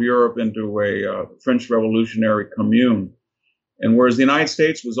all of Europe into a French revolutionary commune. And whereas the United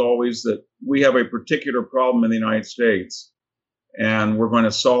States was always that we have a particular problem in the United States and we're going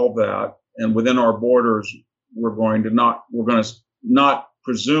to solve that. And within our borders, we're going to not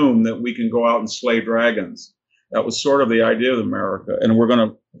presume that we can go out and slay dragons. That was sort of the idea of America. And we're going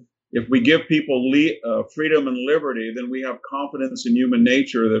to, if we give people freedom and liberty, then we have confidence in human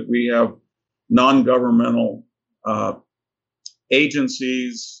nature that we have non-governmental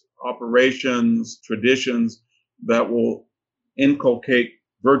agencies, operations, traditions that will inculcate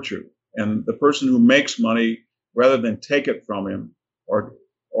virtue. And the person who makes money, rather than take it from him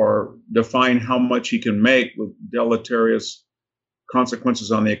or define how much he can make with deleterious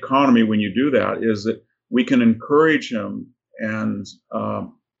consequences on the economy when you do that, is that we can encourage him and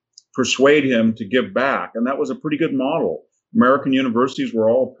persuade him to give back. And that was a pretty good model. American universities were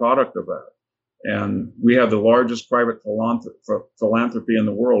all a product of that. And we have the largest private philanthropy in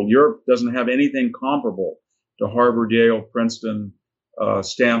the world. Europe doesn't have anything comparable to Harvard, Yale, Princeton,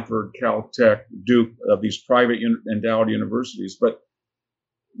 Stanford, Caltech, Duke, these private endowed universities. But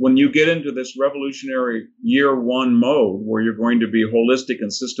when you get into this revolutionary year one mode where you're going to be holistic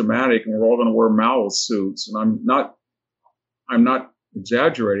and systematic and we're all going to wear Mao suits, and I'm not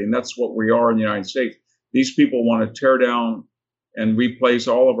exaggerating, that's what we are in the United States. These people want to tear down and replace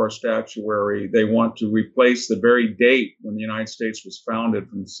all of our statuary. They want to replace the very date when the United States was founded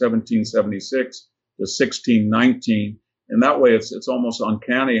from 1776 to 1619. And that way it's almost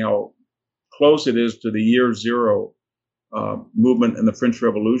uncanny how close it is to the year zero movement in the French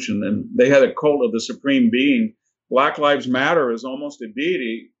Revolution. And they had a cult of the supreme being. Black Lives Matter is almost a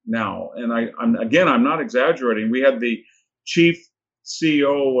deity now. And I'm not exaggerating. We had the chief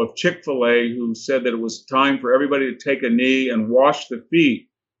CEO of Chick-fil-A who said that it was time for everybody to take a knee and wash the feet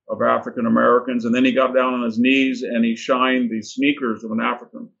of African Americans. And then he got down on his knees and he shined the sneakers of an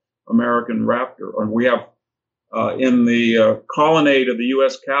African American raptor. And we have in the colonnade of the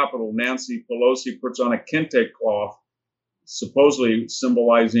U.S. Capitol, Nancy Pelosi puts on a kente cloth, supposedly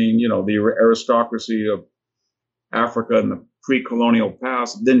symbolizing, the aristocracy of Africa in the pre-colonial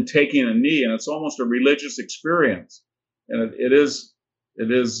past, then taking a knee, and it's almost a religious experience, and it's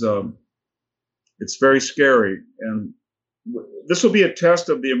very scary. And this will be a test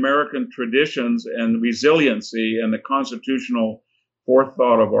of the American traditions and resiliency and the constitutional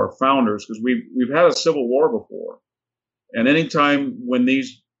forethought of our founders, because we've had a civil war before, and anytime when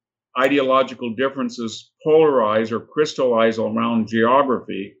these ideological differences polarize or crystallize around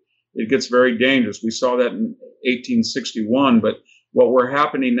geography, it gets very dangerous. We saw that in 1861, but what we're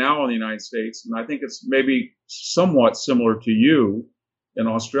happening now in the United States, and I think it's maybe somewhat similar to you in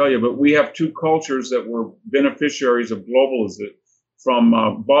Australia, but we have two cultures that were beneficiaries of globalization,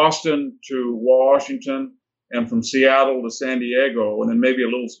 from Boston to Washington, and from Seattle to San Diego, and then maybe a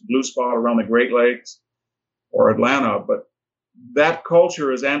little blue spot around the Great Lakes or Atlanta. But that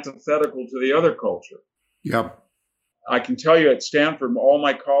culture is antithetical to the other culture. Yep. I can tell you at Stanford, all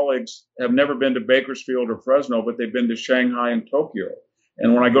my colleagues have never been to Bakersfield or Fresno, but they've been to Shanghai and Tokyo.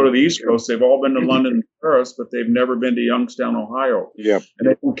 And when I go to the East Coast, they've all been to London and Paris, but they've never been to Youngstown, Ohio. Yep. And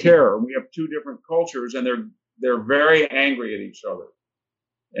they don't care. We have two different cultures, and they're very angry at each other.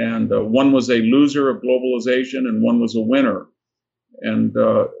 And one was a loser of globalization, and one was a winner. And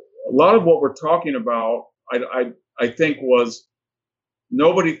a lot of what we're talking about, I think, was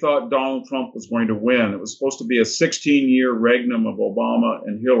nobody thought Donald Trump was going to win. It was supposed to be a 16-year regnum of Obama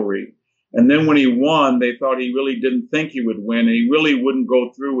and Hillary. And then when he won, they thought he really didn't think he would win, and he really wouldn't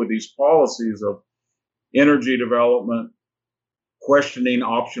go through with these policies of energy development, questioning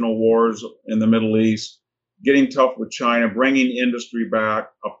optional wars in the Middle East, getting tough with China, bringing industry back,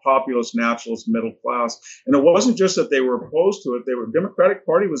 a populist, nationalist middle class. And it wasn't just that they were opposed to it. The Democratic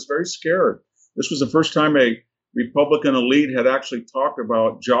Party was very scared. This was the first time a Republican elite had actually talked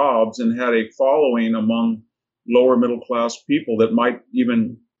about jobs and had a following among lower middle class people that might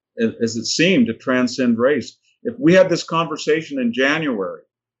even, as it seemed, to transcend race. If we had this conversation in January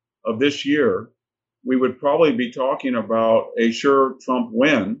of this year, we would probably be talking about a sure Trump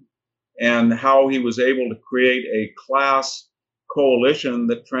win and how he was able to create a class coalition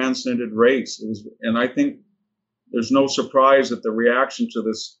that transcended race. And I think there's no surprise that the reaction to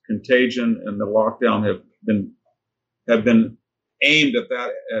this contagion and the lockdown have been aimed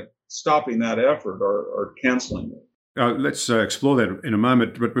at stopping that effort or canceling it. Let's explore that in a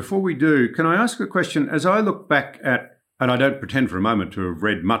moment. But before we do, can I ask a question? As I look back at, and I don't pretend for a moment to have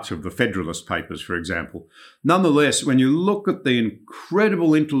read much of the Federalist Papers, for example, nonetheless, when you look at the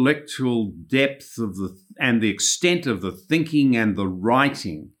incredible intellectual depth of and the extent of the thinking and the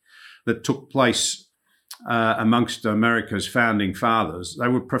writing that took place amongst America's founding fathers, they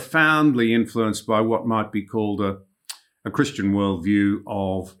were profoundly influenced by what might be called a Christian worldview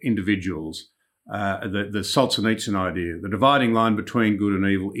of individuals. The Solzhenitsyn idea, the dividing line between good and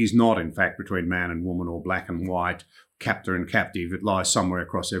evil is not, in fact, between man and woman or black and white, captor and captive. It lies somewhere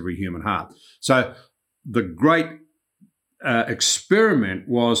across every human heart. So the great experiment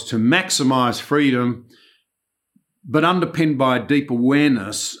was to maximize freedom, but underpinned by a deep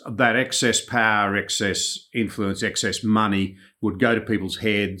awareness that excess power, excess influence, excess money would go to people's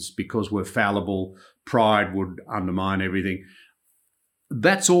heads because we're fallible. Pride would undermine everything.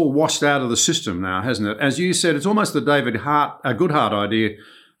 That's all washed out of the system now, hasn't it? As you said, it's almost the Goodhart idea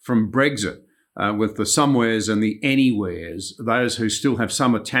from Brexit, with the somewheres and the anywheres, those who still have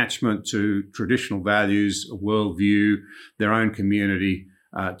some attachment to traditional values, a worldview, their own community,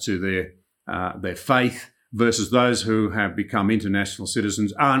 to their faith, versus those who have become international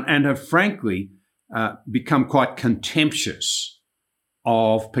citizens and have frankly become quite contemptuous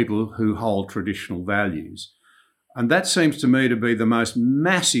of people who hold traditional values. And that seems to me to be the most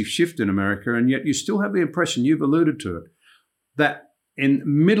massive shift in America, and yet you still have the impression, you've alluded to it, that in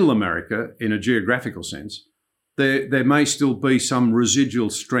middle America, in a geographical sense, there may still be some residual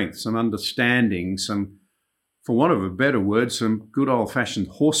strength, some understanding, some, for want of a better word, some good old-fashioned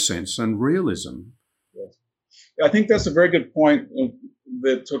horse sense and realism. Yes. I think that's a very good point.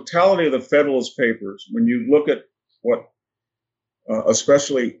 The totality of the Federalist Papers, when you look at what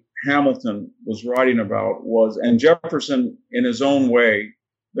especially Hamilton was writing about was, and Jefferson in his own way,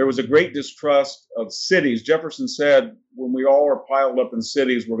 there was a great distrust of cities. Jefferson said, when we all are piled up in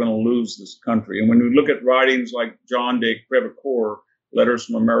cities, we're going to lose this country. And when we look at writings like John de Crevecoeur, Letters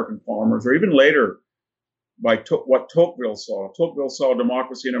from American Farmers, or even later by what Tocqueville saw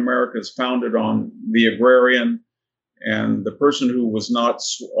democracy in America is founded on the agrarian and the person who was not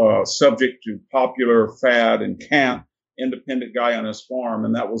subject to popular fad and cant, independent guy on his farm.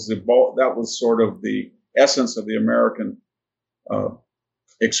 And that was sort of the essence of the American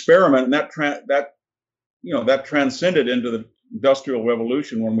experiment, and that transcended into the Industrial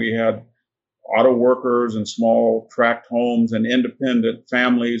Revolution when we had auto workers and small tract homes and independent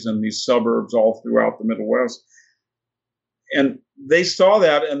families in these suburbs all throughout the Middle West. And they saw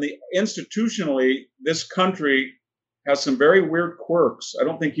that, and institutionally, this country has some very weird quirks. I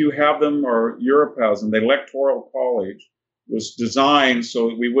don't think you have them or Europe has them. The Electoral College was designed so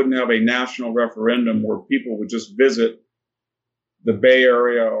that we wouldn't have a national referendum where people would just visit the Bay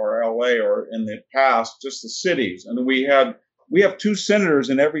Area or LA, or in the past, just the cities. And we have 2 senators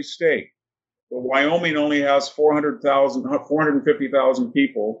in every state. But Wyoming only has 450,000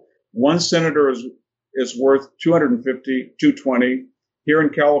 people. One senator is worth 220. Here in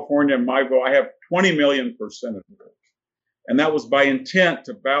California, in my vote, I have 20 million per senator. And that was by intent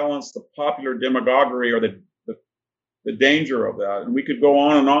to balance the popular demagoguery or the danger of that. And we could go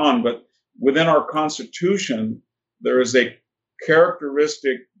on, but within our Constitution, there is a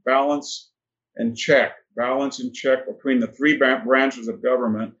characteristic balance and check between the 3 branches of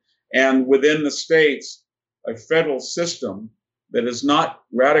government, and within the states, a federal system that is not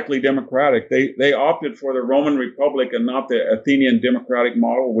radically democratic. They opted for the Roman Republic and not the Athenian democratic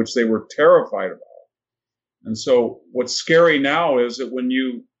model, which they were terrified about. And so what's scary now is that when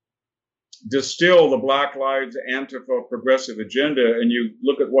you distill the Black Lives, Antifa, progressive agenda, and you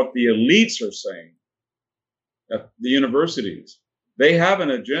look at what the elites are saying at the universities, they have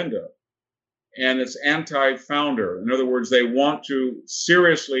an agenda, and it's anti-founder. In other words, they want to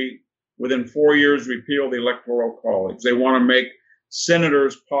seriously, within 4 years, repeal the Electoral College. They want to make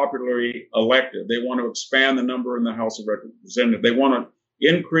senators popularly elected. They want to expand the number in the House of Representatives. They want to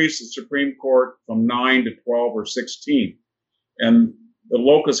increase the Supreme Court from 9 to 12 or 16. And the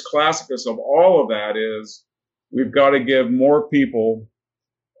locus classicus of all of that is we've got to give more people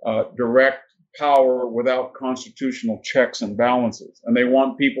direct power without constitutional checks and balances. And they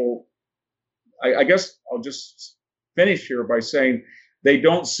want people, I guess I'll just finish here by saying they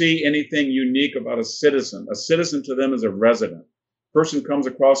don't see anything unique about a citizen. A citizen to them is a resident. Person comes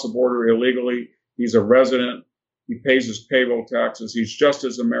across the border illegally, he's a resident, he pays his payroll taxes, he's just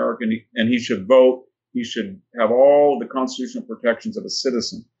as American, and he should vote, he should have all the constitutional protections of a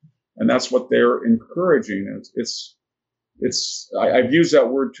citizen. And that's what they're encouraging. I've used that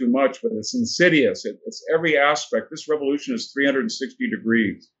word too much, but it's insidious. It's every aspect. This revolution is 360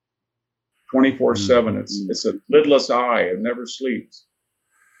 degrees, 24/7. It's a lidless eye. It never sleeps.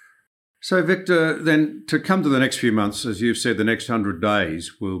 So, Victor, then to come to the next few months, as you've said, the next 100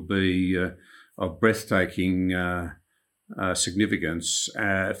 days will be of breathtaking significance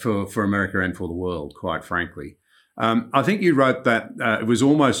for America and for the world, quite frankly. I think you wrote that it was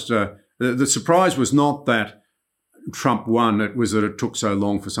almost the surprise was not that Trump won, it was that it took so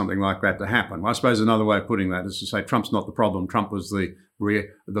long for something like that to happen. I suppose another way of putting that is to say Trump's not the problem. Trump was the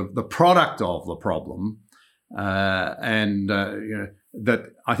product of the problem.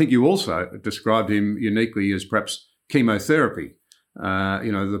 That I think you also described him uniquely as perhaps chemotherapy.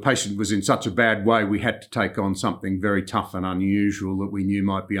 The patient was in such a bad way, we had to take on something very tough and unusual that we knew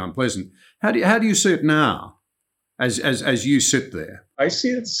might be unpleasant. How do you see it now, as you sit there? I see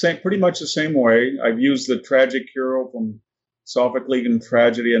it pretty much the same way. I've used the tragic hero from Sophoclean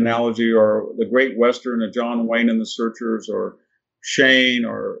tragedy analogy, or the Great Western of John Wayne and the Searchers, or Shane,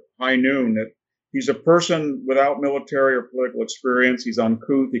 or High Noon. That he's a person without military or political experience. He's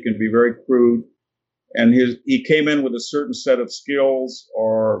uncouth. He can be very crude. And he came in with a certain set of skills,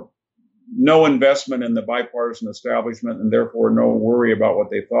 or no investment in the bipartisan establishment, and therefore no worry about what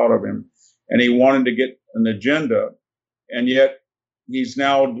they thought of him. And he wanted to get an agenda. And yet he's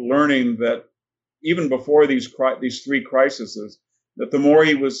now learning that even before these 3 crises, that the more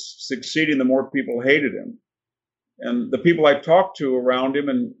he was succeeding, the more people hated him. And the people I talked to around him,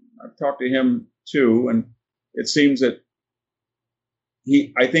 and I've talked to him too, and it seems that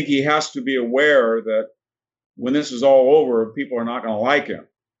I think he has to be aware that when this is all over, people are not going to like him,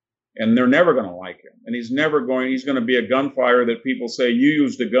 and they're never going to like him. And he's going to be a gunfire that people say, you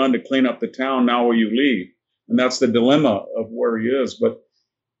used a gun to clean up the town, now will you leave? And that's the dilemma of where he is. But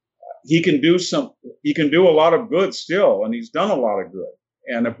he can do a lot of good still, and he's done a lot of good.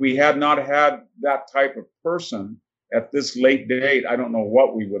 And if we had not had that type of person at this late date, I don't know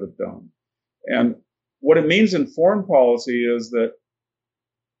what we would have done. And what it means in foreign policy is that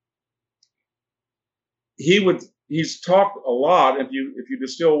he's talked a lot. If you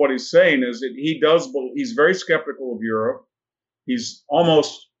distill what he's saying, is that he's very skeptical of Europe. He's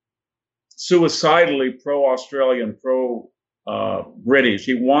almost suicidally pro-Australian, pro-British.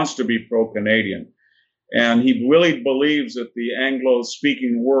 He wants to be pro-Canadian. And he really believes that the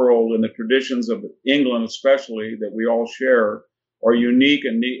Anglo-speaking world and the traditions of England, especially, that we all share, are unique.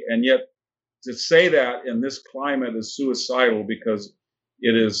 And yet to say that in this climate is suicidal, because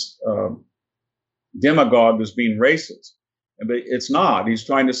it is demagogued as being racist. But it's not. He's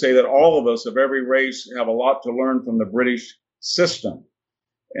trying to say that all of us of every race have a lot to learn from the British system.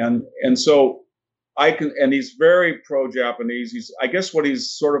 And so and he's very pro-Japanese. I guess what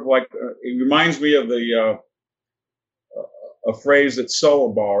he's sort of like, he reminds me of a phrase that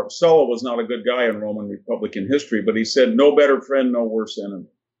Sulla borrowed. Sulla was not a good guy in Roman Republican history, but he said, no better friend, no worse enemy.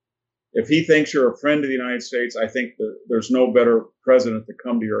 If he thinks you're a friend of the United States, I think that there's no better president to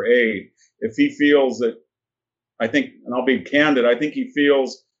come to your aid. If he feels that, I think, and I'll be candid, I think he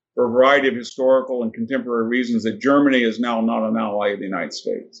feels, for a variety of historical and contemporary reasons, that Germany is now not an ally of the United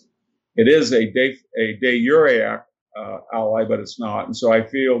States. It is a de jure ally, but it's not. And so I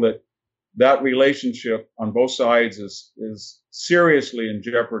feel that relationship on both sides is seriously in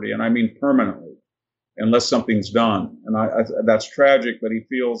jeopardy, and I mean permanently, unless something's done. And that's tragic, but he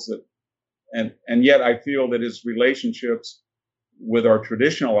feels that, and yet I feel that his relationships with our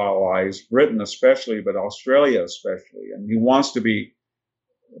traditional allies, Britain especially, but Australia especially, and he wants to be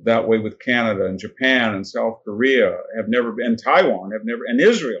that way with Canada and Japan and South Korea, and Taiwan and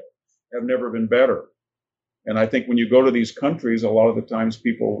Israel have never been better. And I think when you go to these countries, a lot of the times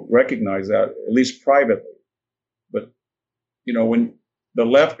people recognize that, at least privately. But, when the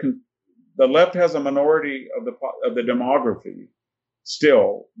left has a minority of the demography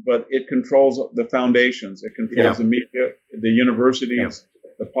still, but it controls the foundations. It controls the media, the universities,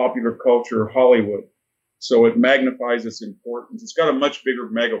 the popular culture, Hollywood. So it magnifies its importance. It's got a much bigger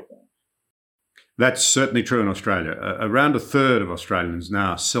megaphone. That's certainly true in Australia. Around a third of Australians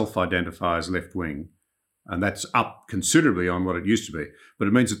now self-identify as left-wing, and that's up considerably on what it used to be. But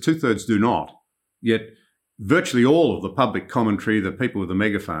it means that 2/3 do not. Yet virtually all of the public commentary, the people with the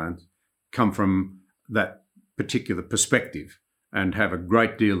megaphones, come from that particular perspective and have a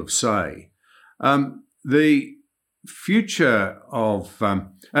great deal of say. The future of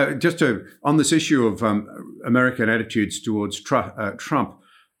on this issue of American attitudes towards Trump,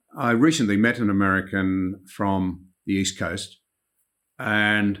 I recently met an American from the East Coast,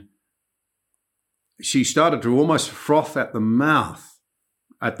 and she started to almost froth at the mouth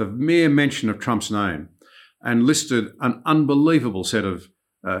at the mere mention of Trump's name, and listed an unbelievable set of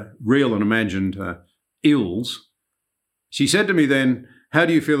real and imagined ills. She said to me then, how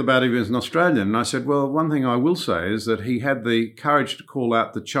do you feel about him as an Australian? And I said, well, one thing I will say is that he had the courage to call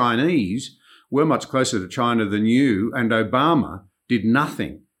out the Chinese. We're much closer to China than you, and Obama did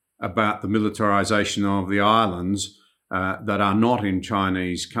nothing about the militarization of the islands that are not in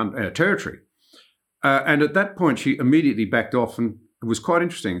Chinese territory. And at that point, she immediately backed off, and it was quite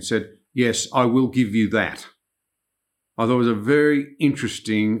interesting and said, yes, I will give you that. I thought it was a very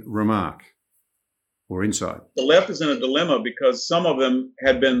interesting remark. Or insight. The left is in a dilemma because some of them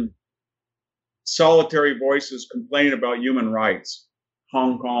had been solitary voices complaining about human rights,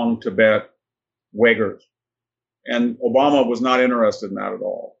 Hong Kong, Tibet, Uyghurs. And Obama was not interested in that at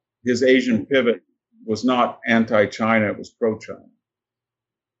all. His Asian pivot was not anti-China, it was pro-China.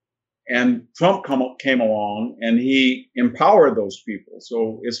 And Trump came along and he empowered those people.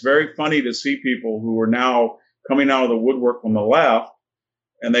 So it's very funny to see people who are now coming out of the woodwork from the left,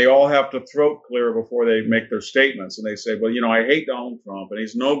 and they all have to throat clear before they make their statements. And they say, well, I hate Donald Trump and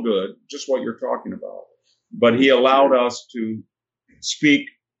he's no good, just what you're talking about. But he allowed us to speak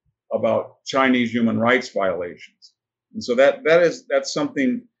about Chinese human rights violations. And so that's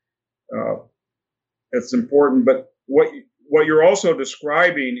something that's important. But what you're also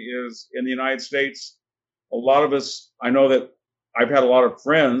describing is in the United States, a lot of us, I know that I've had a lot of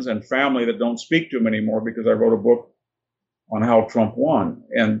friends and family that don't speak to him anymore because I wrote a book on how Trump won.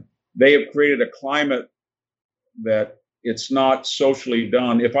 And they have created a climate that it's not socially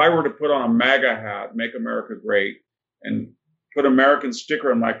done. If I were to put on a MAGA hat, Make America Great, and put an American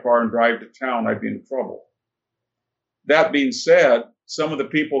sticker in my car and drive to town, I'd be in trouble. That being said, some of the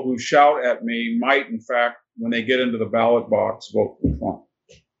people who shout at me might, in fact, when they get into the ballot box, vote for Trump.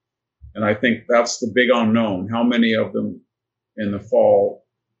 And I think that's the big unknown. How many of them in the fall?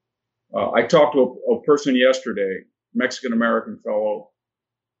 I talked to a person yesterday, Mexican-American fellow,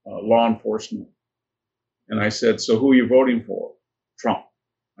 law enforcement. And I said, so who are you voting for? Trump.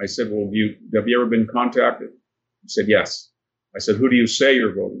 I said, well, have you ever been contacted? He said, yes. I said, who do you say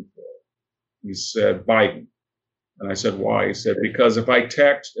you're voting for? He said, Biden. And I said, why? He said, because if they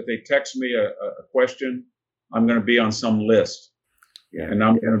text me a question, I'm going to be on some list, and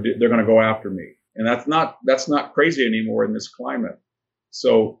they're going to go after me. And that's not crazy anymore in this climate.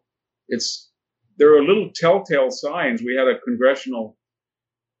 So there are little telltale signs. We had a congressional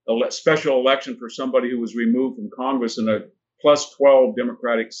special election for somebody who was removed from Congress in a plus 12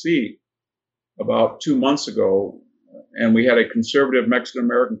 Democratic seat about 2 months ago. And we had a conservative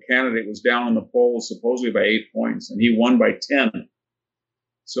Mexican-American candidate who was down in the polls supposedly by 8 points, and he won by 10.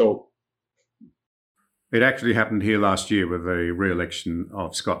 So it actually happened here last year with the re-election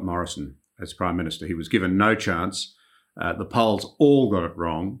of Scott Morrison as Prime Minister. He was given no chance. The polls all got it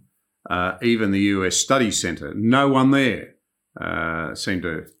wrong. Even the US Study Centre, no one there seemed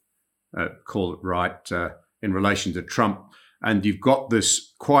to call it right in relation to Trump. And you've got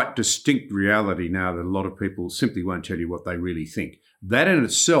this quite distinct reality now that a lot of people simply won't tell you what they really think. That in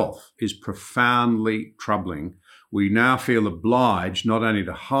itself is profoundly troubling. We now feel obliged not only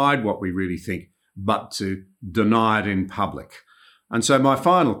to hide what we really think, but to deny it in public. And so my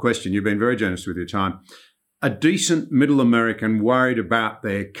final question, you've been very generous with your time. A decent middle American worried about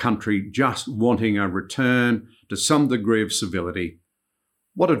their country just wanting a return to some degree of civility,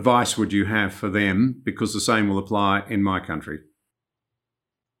 what advice would you have for them? Because the same will apply in my country.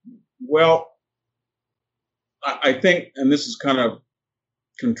 Well, I think, and this is kind of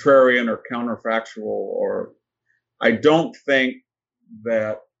contrarian or counterfactual, or I don't think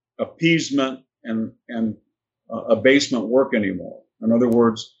that appeasement and abasement work anymore. In other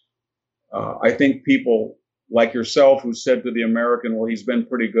words, I think people like yourself who said to the American, well, he's been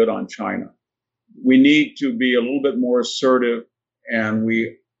pretty good on China. We need to be a little bit more assertive. And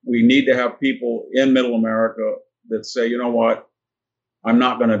we need to have people in Middle America that say, you know what, I'm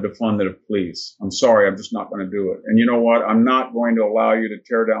not going to defund the police. I'm sorry, I'm just not going to do it. And you know what, I'm not going to allow you to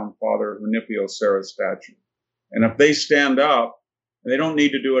tear down Father Junipero Serra's statue. And if they stand up, they don't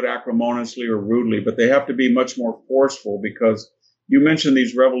need to do it acrimoniously or rudely, but they have to be much more forceful, because you mentioned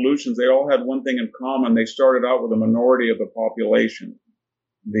these revolutions. They all had one thing in common. They started out with a minority of the population.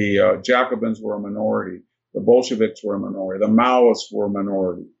 The Jacobins were a minority. The Bolsheviks were a minority. The Maoists were a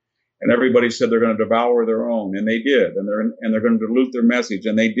minority. And everybody said they're going to devour their own, and they did. And they're going to dilute their message,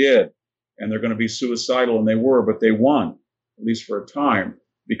 and they did. And they're going to be suicidal, and they were, but they won, at least for a time,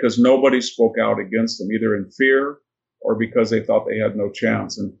 because nobody spoke out against them, either in fear or because they thought they had no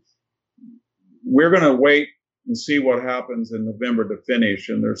chance. And we're going to wait and see what happens in November to finish.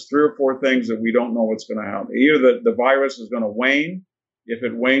 And there's 3 or 4 things that we don't know what's going to happen. Either the virus is going to wane. If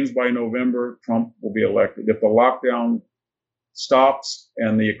it wanes by November, Trump will be elected. If the lockdown stops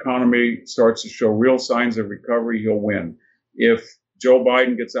and the economy starts to show real signs of recovery, he'll win. If Joe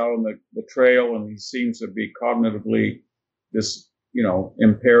Biden gets out on the trail and he seems to be cognitively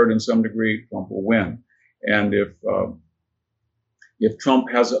impaired in some degree, Trump will win. And if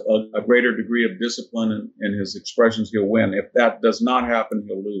Trump has a greater degree of discipline in his expressions, he'll win. If that does not happen,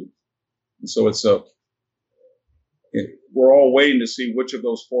 he'll lose. And so we're all waiting to see which of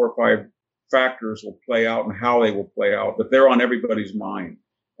those 4 or 5 factors will play out and how they will play out, but they're on everybody's mind,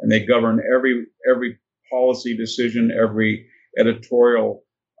 and they govern every policy decision, every editorial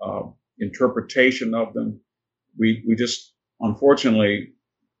interpretation of them. We just, unfortunately,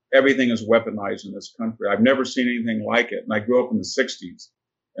 everything is weaponized in this country. I've never seen anything like it, and I grew up in the 60s,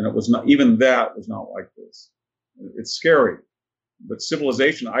 and it was not, even that was not like this. It's scary, but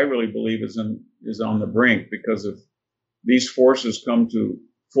civilization, I really believe, is on the brink, because if these forces come to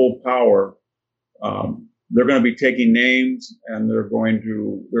full power, they're going to be taking names, and they're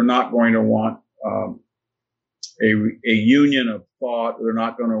not going to want a union of thought. They're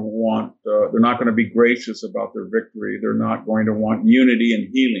not going to be gracious about their victory. They're not going to want unity and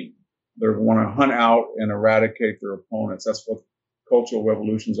healing. They're going to hunt out and eradicate their opponents. That's what cultural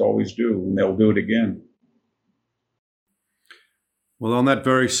revolutions always do, and they'll do it again. Well, on that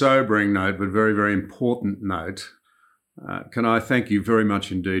very sobering note, but very, very important note, can I thank you very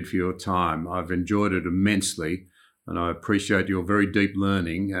much indeed for your time. I've enjoyed it immensely, and I appreciate your very deep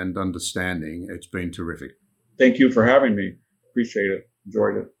learning and understanding. It's been terrific. Thank you for having me. Appreciate it.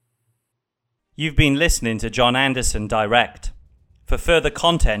 Enjoyed it. You've been listening to John Anderson Direct. For further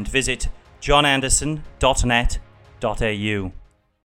content, visit johnanderson.net.au.